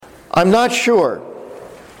I'm not sure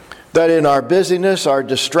that in our busyness, our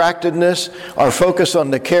distractedness, our focus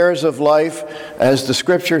on the cares of life, as the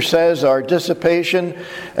Scripture says, our dissipation,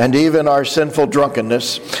 and even our sinful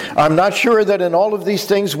drunkenness, I'm not sure that in all of these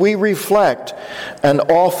things we reflect an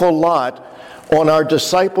awful lot on our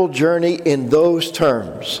disciple journey in those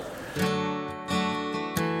terms.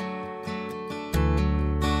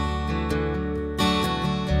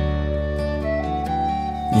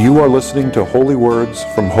 You are listening to Holy Words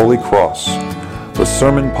from Holy Cross, the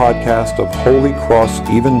sermon podcast of Holy Cross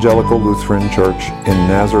Evangelical Lutheran Church in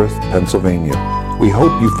Nazareth, Pennsylvania. We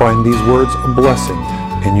hope you find these words a blessing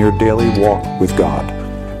in your daily walk with God.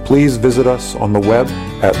 Please visit us on the web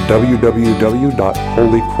at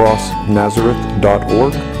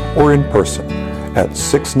www.holycrossnazareth.org or in person at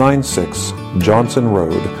 696 Johnson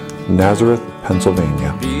Road, Nazareth,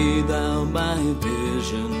 Pennsylvania. Be thou my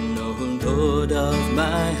vision, O Lord of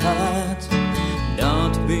my heart.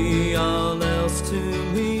 Not be all else to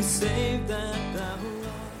me, save that thou art.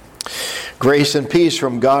 Grace and peace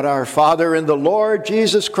from God our Father and the Lord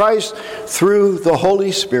Jesus Christ through the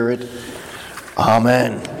Holy Spirit.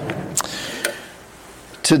 Amen.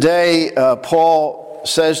 Today, Paul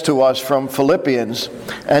says to us from Philippians,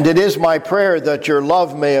 "And it is my prayer that your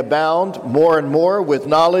love may abound more and more with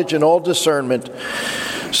knowledge and all discernment,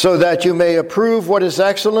 so that you may approve what is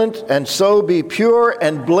excellent, and so be pure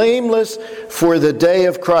and blameless for the day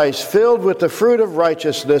of Christ, filled with the fruit of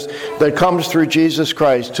righteousness that comes through Jesus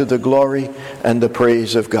Christ, to the glory and the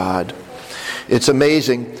praise of God." It's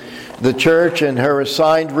amazing. The church and her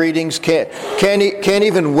assigned readings can't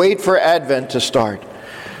even wait for Advent to start.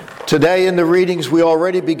 Today in the readings we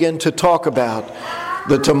already begin to talk about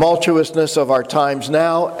the tumultuousness of our times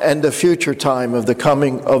now and the future time of the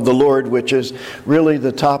coming of the Lord, which is really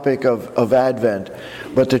the topic of Advent.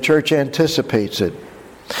 But the church anticipates it.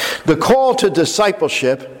 The call to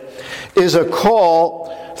discipleship is a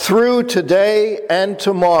call through today and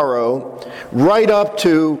tomorrow, right up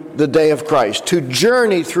to the day of Christ, to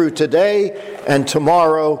journey through today and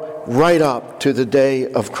tomorrow, right up to the day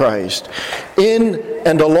of Christ, in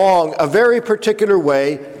and along a very particular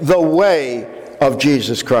way, the way of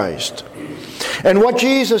Jesus Christ. And what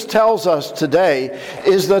Jesus tells us today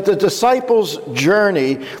is that the disciples'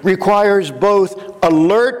 journey requires both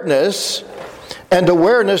alertness and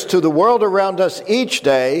awareness to the world around us each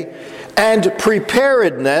day, and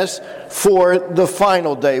preparedness for the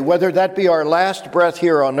final day, whether that be our last breath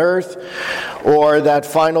here on earth or that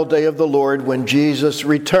final day of the Lord when Jesus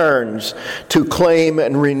returns to claim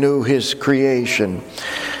and renew his creation.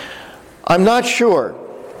 I'm not sure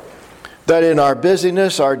that in our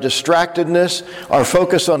busyness, our distractedness, our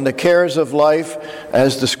focus on the cares of life,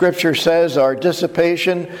 as the Scripture says, our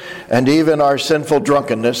dissipation, and even our sinful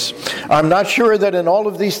drunkenness, I'm not sure that in all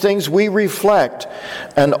of these things we reflect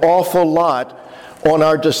an awful lot on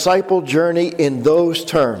our disciple journey in those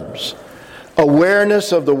terms.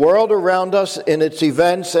 Awareness of the world around us in its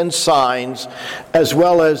events and signs, as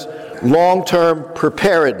well as long-term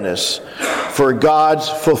preparedness for God's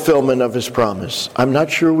fulfillment of his promise. I'm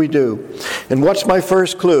not sure we do. And what's my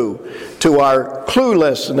first clue to our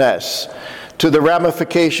cluelessness to the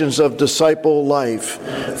ramifications of disciple life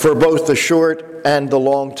for both the short and the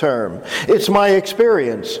long term? It's my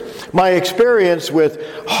experience with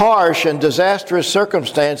harsh and disastrous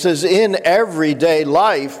circumstances in everyday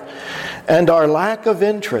life, and our lack of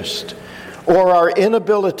interest or our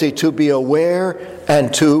inability to be aware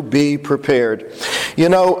and to be prepared.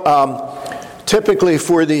 Typically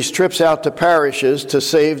for these trips out to parishes to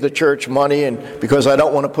save the church money, and because I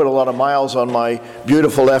don't want to put a lot of miles on my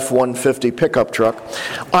beautiful F-150 pickup truck,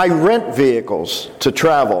 I rent vehicles to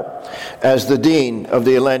travel as the Dean of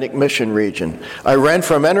the Atlantic Mission Region. I rent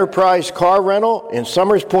from Enterprise Car Rental in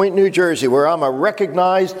Somers Point, New Jersey, where I'm a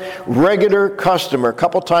recognized regular customer. A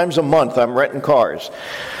couple times a month I'm renting cars.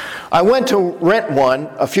 I went to rent one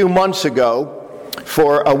a few months ago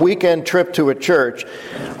for a weekend trip to a church,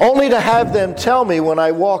 only to have them tell me when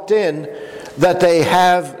I walked in that they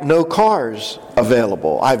have no cars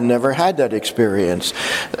available. I've never had that experience.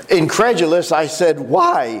 Incredulous, I said,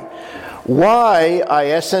 why? Why? I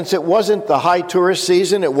asked, since it wasn't the high tourist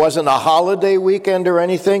season, it wasn't a holiday weekend or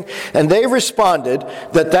anything, and they responded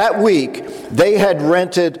that week they had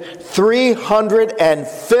rented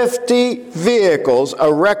 350 vehicles,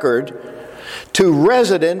 a record, to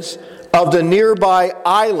residents of the nearby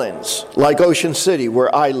islands, like Ocean City,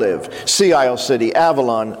 where I live, Sea Isle City,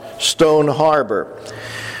 Avalon, Stone Harbor.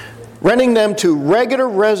 Renting them to regular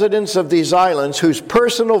residents of these islands whose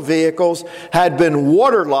personal vehicles had been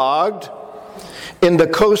waterlogged in the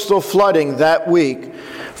coastal flooding that week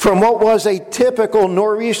from what was a typical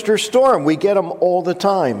nor'easter storm. We get them all the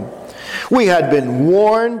time. We had been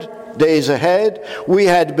warned days ahead. We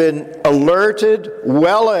had been alerted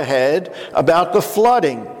well ahead about the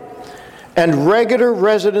flooding. And regular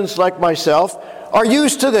residents like myself are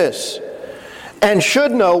used to this and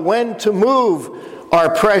should know when to move our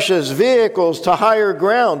precious vehicles to higher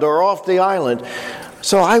ground or off the island.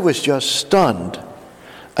 So I was just stunned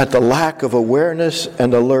at the lack of awareness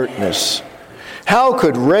and alertness. How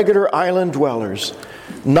could regular island dwellers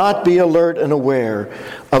not be alert and aware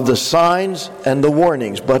of the signs and the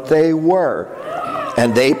warnings? But they were,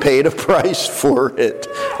 and they paid a price for it.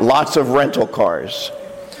 Lots of rental cars.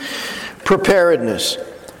 Preparedness.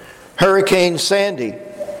 Hurricane Sandy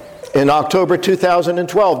in October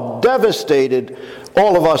 2012 devastated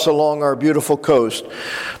all of us along our beautiful coast,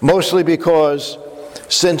 mostly because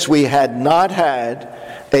since we had not had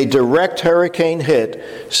a direct hurricane hit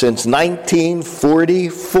since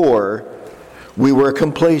 1944, we were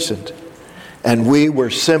complacent and we were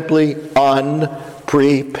simply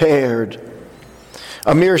unprepared.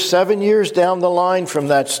 A mere 7 years down the line from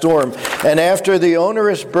that storm, and after the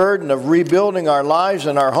onerous burden of rebuilding our lives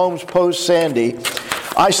and our homes post-Sandy,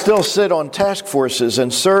 I still sit on task forces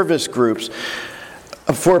and service groups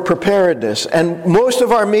for preparedness. And most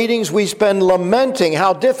of our meetings we spend lamenting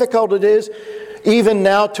how difficult it is even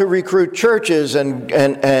now to recruit churches and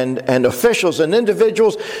officials and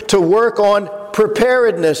individuals to work on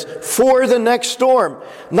preparedness for the next storm.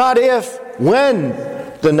 Not if, when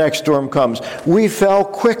the next storm comes. We fell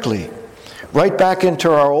quickly right back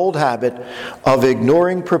into our old habit of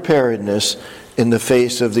ignoring preparedness in the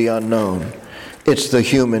face of the unknown. It's the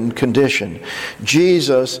human condition.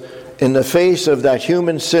 Jesus, in the face of that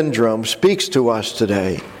human syndrome, speaks to us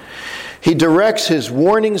today. He directs his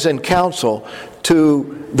warnings and counsel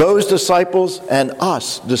to those disciples and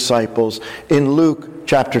us disciples in Luke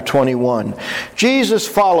chapter 21. Jesus'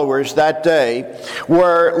 followers that day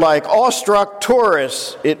were like awestruck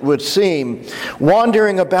tourists, it would seem,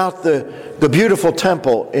 wandering about the beautiful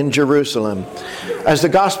temple in Jerusalem. As the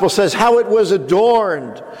gospel says, how it was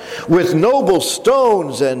adorned with noble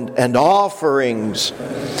stones and offerings.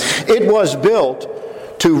 It was built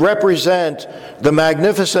to represent the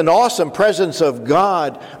magnificent, awesome presence of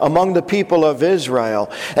God among the people of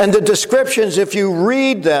Israel. And the descriptions, if you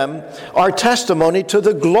read them, are testimony to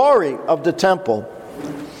the glory of the temple.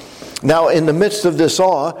 Now, in the midst of this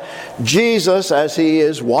awe, Jesus, as he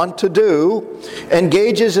is wont to do,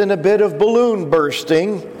 engages in a bit of balloon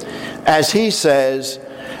bursting as he says,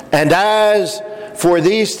 "And as for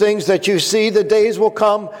these things that you see, the days will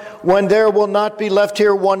come when there will not be left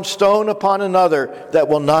here one stone upon another that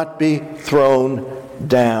will not be thrown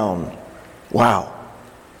down." Wow.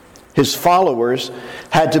 His followers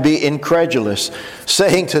had to be incredulous,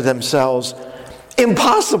 saying to themselves,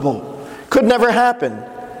 "Impossible! Could never happen."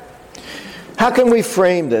 How can we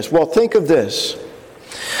frame this? Well, think of this.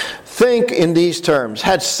 Think in these terms.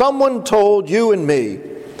 Had someone told you and me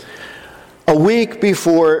a week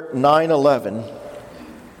before 9/11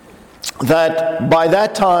 that by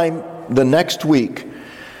that time, the next week,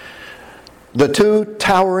 the two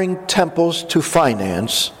towering temples to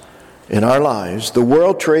finance in our lives, the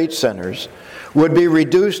World Trade Centers, would be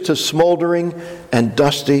reduced to smoldering and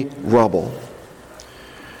dusty rubble,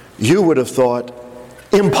 you would have thought,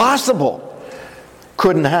 impossible,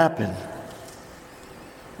 couldn't happen.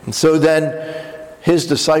 And so then his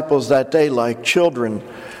disciples that day, like children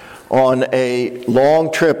on a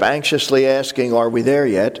long trip, anxiously asking, "Are we there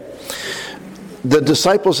yet?" The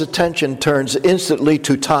disciples' attention turns instantly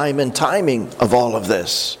to time and timing of all of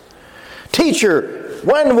this. "Teacher,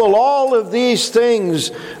 when will all of these things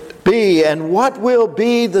be, and what will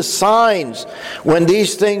be the signs when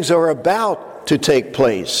these things are about to take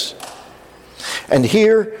place?" And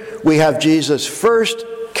here we have Jesus' first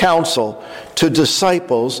counsel to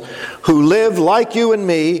disciples who live like you and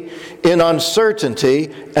me in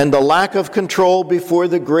uncertainty and the lack of control before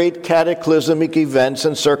the great cataclysmic events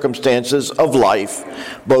and circumstances of life,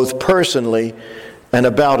 both personally and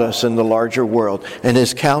about us in the larger world. And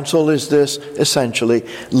his counsel is this, essentially: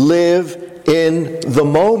 live in the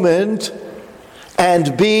moment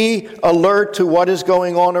and be alert to what is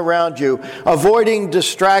going on around you, avoiding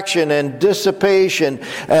distraction and dissipation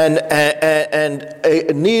and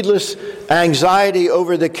needless anxiety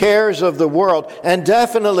over the cares of the world. And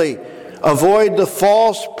definitely avoid the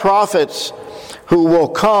false prophets who will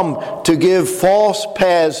come to give false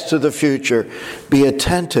paths to the future. Be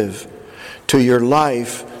attentive to your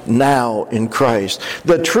life now in Christ.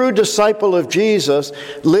 The true disciple of Jesus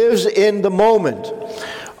lives in the moment,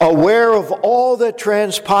 aware of all that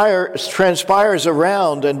transpires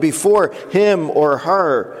around and before him or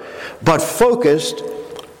her, but focused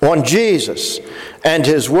on Jesus and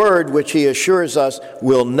his word, which he assures us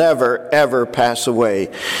will never, ever pass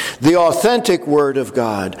away. The authentic word of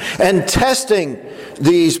God. And testing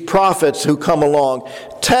these prophets who come along,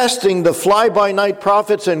 testing the fly-by-night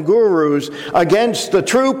prophets and gurus against the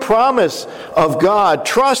true promise of God,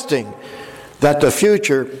 trusting that the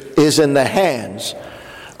future is in the hands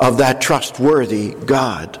of that trustworthy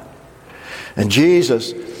God. And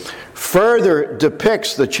Jesus further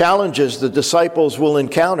depicts the challenges the disciples will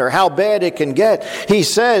encounter, how bad it can get. He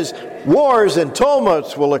says, wars and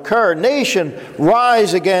tumults will occur, nation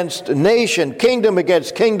rise against nation, kingdom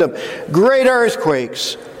against kingdom, great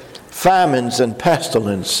earthquakes, famines, and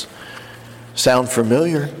pestilence. Sound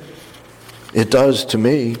familiar? It does to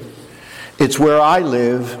me. It's where I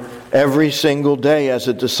live every single day as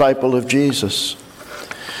a disciple of Jesus.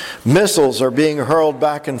 Missiles are being hurled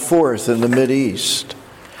back and forth in the Mideast.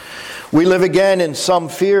 We live again in some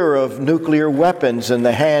fear of nuclear weapons in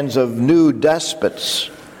the hands of new despots.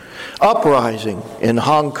 Uprising in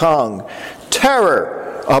Hong Kong.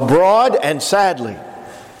 Terror abroad and sadly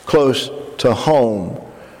close to home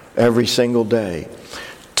every single day.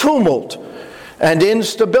 Tumult and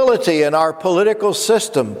instability in our political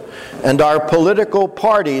system and our political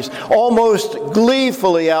parties, almost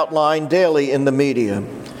gleefully outlined daily in the media.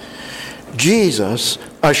 Jesus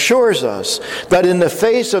assures us that in the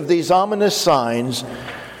face of these ominous signs,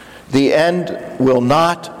 the end will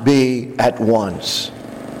not be at once.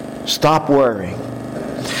 Stop worrying.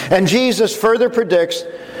 And Jesus further predicts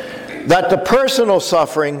that the personal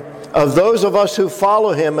suffering of those of us who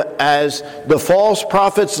follow him as the false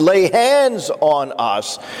prophets lay hands on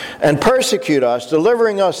us and persecute us,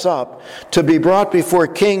 delivering us up to be brought before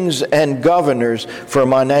kings and governors for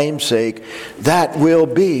my name's sake, that will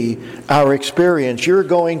be our experience. You're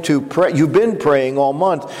going to pray. You've been praying all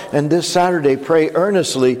month, and this Saturday pray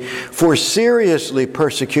earnestly for seriously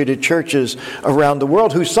persecuted churches around the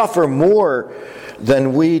world who suffer more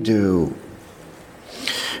than we do.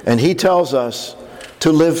 And he tells us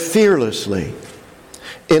to live fearlessly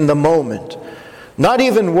in the moment, not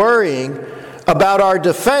even worrying about our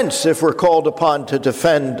defense if we're called upon to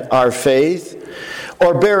defend our faith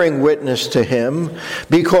or bearing witness to him,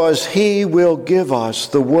 because he will give us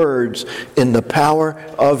the words in the power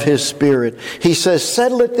of his Spirit. He says,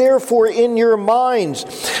 settle it therefore in your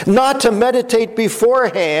minds, not to meditate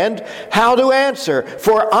beforehand how to answer,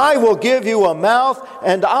 for I will give you a mouth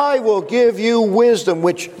and I will give you wisdom,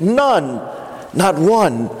 which none, not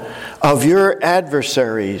one of your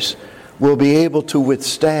adversaries will be able to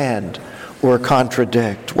withstand or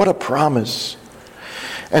contradict. What a promise.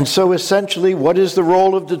 And so essentially, what is the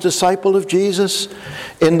role of the disciple of Jesus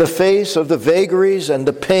in the face of the vagaries and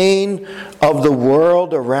the pain of the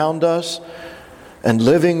world around us and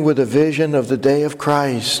living with a vision of the day of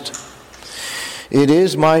Christ? It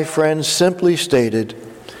is, my friends, simply stated,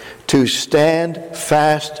 to stand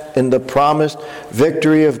fast in the promised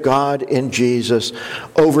victory of God in Jesus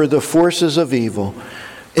over the forces of evil.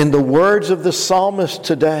 In the words of the psalmist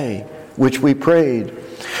today, which we prayed,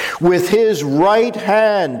 with his right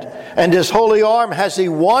hand and his holy arm has he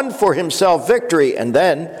won for himself victory. And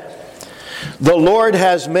then, the Lord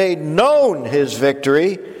has made known his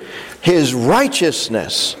victory. His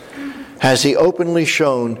righteousness has he openly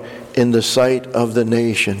shown in the sight of the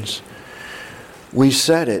nations. We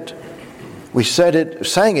said it.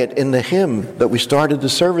 Sang it in the hymn that we started the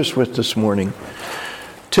service with this morning.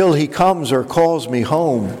 Till he comes or calls me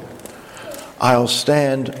home, I'll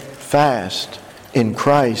stand fast in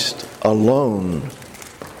Christ alone.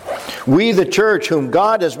 We, the church, whom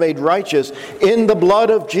God has made righteous in the blood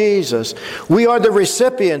of Jesus, we are the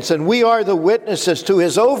recipients and we are the witnesses to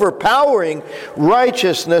his overpowering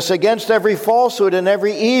righteousness against every falsehood and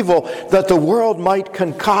every evil that the world might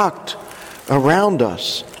concoct around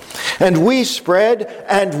us. And we spread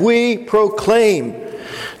and we proclaim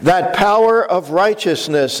that power of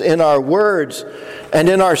righteousness in our words and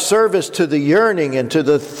in our service to the yearning and to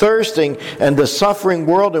the thirsting and the suffering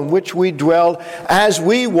world in which we dwell as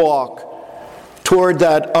we walk toward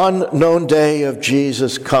that unknown day of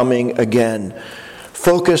Jesus coming again,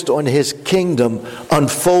 focused on his kingdom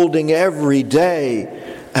unfolding every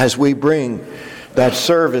day as we bring that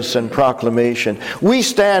service and proclamation. We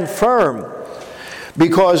stand firm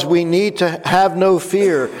because we need to have no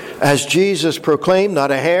fear, as Jesus proclaimed, not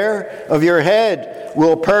a hair of your head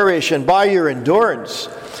will perish, and by your endurance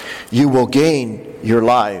you will gain your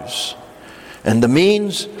lives. And the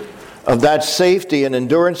means of that safety and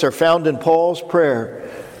endurance are found in Paul's prayer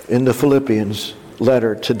in the Philippians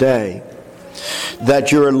letter today.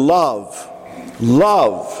 that your love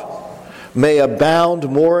may abound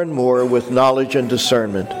more and more with knowledge and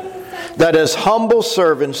discernment, that as humble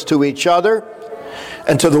servants to each other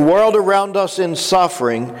and to the world around us in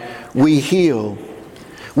suffering, we heal,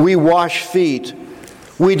 we wash feet,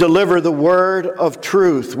 we deliver the word of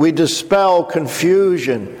truth, we dispel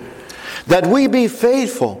confusion, that we be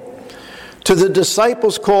faithful to the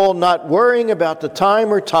disciples' call, not worrying about the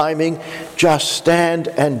time or timing, just stand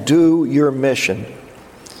and do your mission.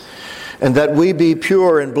 And that we be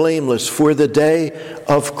pure and blameless for the day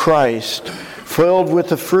of Christ, filled with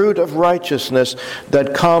the fruit of righteousness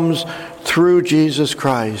that comes through Jesus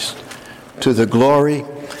Christ, to the glory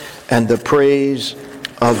and the praise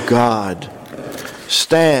of God.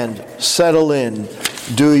 Stand, settle in,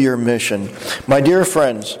 do your mission. My dear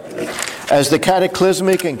friends, as the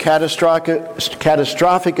cataclysmic and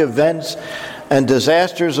catastrophic events and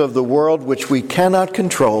disasters of the world which we cannot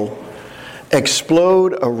control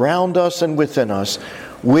explode around us and within us,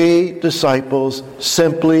 we disciples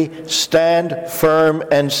simply stand firm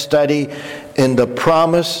and steady in the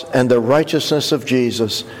promise and the righteousness of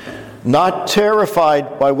Jesus, not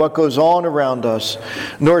terrified by what goes on around us,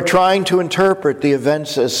 nor trying to interpret the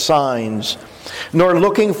events as signs, nor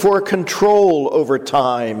looking for control over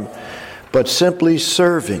time, but simply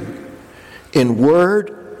serving in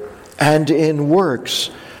word and in works,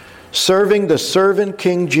 serving the servant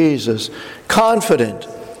King Jesus, confident,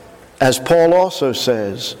 as Paul also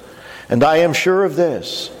says, and I am sure of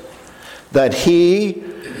this, that he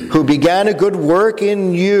who began a good work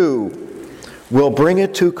in you will bring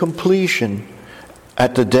it to completion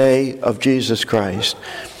at the day of Jesus Christ.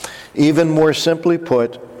 Even more simply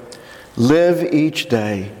put, live each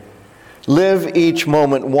day, live each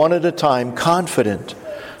moment one at a time, confident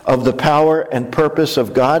of the power and purpose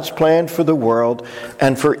of God's plan for the world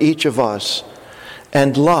and for each of us.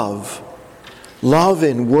 And love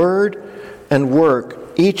in word and work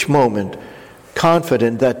each moment,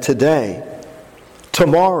 confident that today,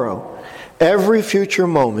 tomorrow, every future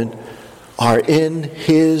moment are in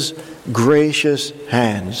His gracious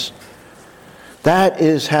hands. That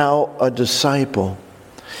is how a disciple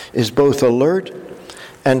is both alert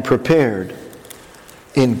and prepared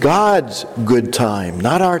in God's good time,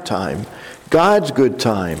 not our time, God's good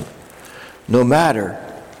time, no matter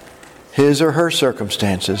his or her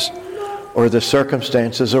circumstances or the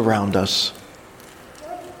circumstances around us.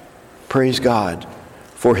 Praise God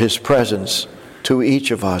for His presence to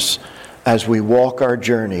each of us as we walk our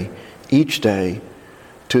journey each day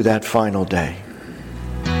to that final day.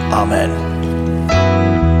 Amen.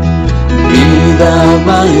 Be thou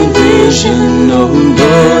my vision, O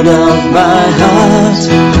Lord of my heart.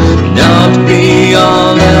 Not be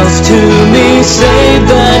all else to me, save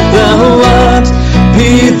that thou art.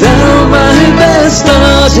 Be thou my best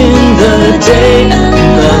thought in the day and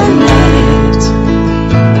the night.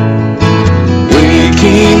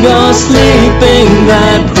 Waking or sleeping,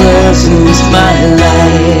 thy presence my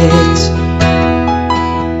light.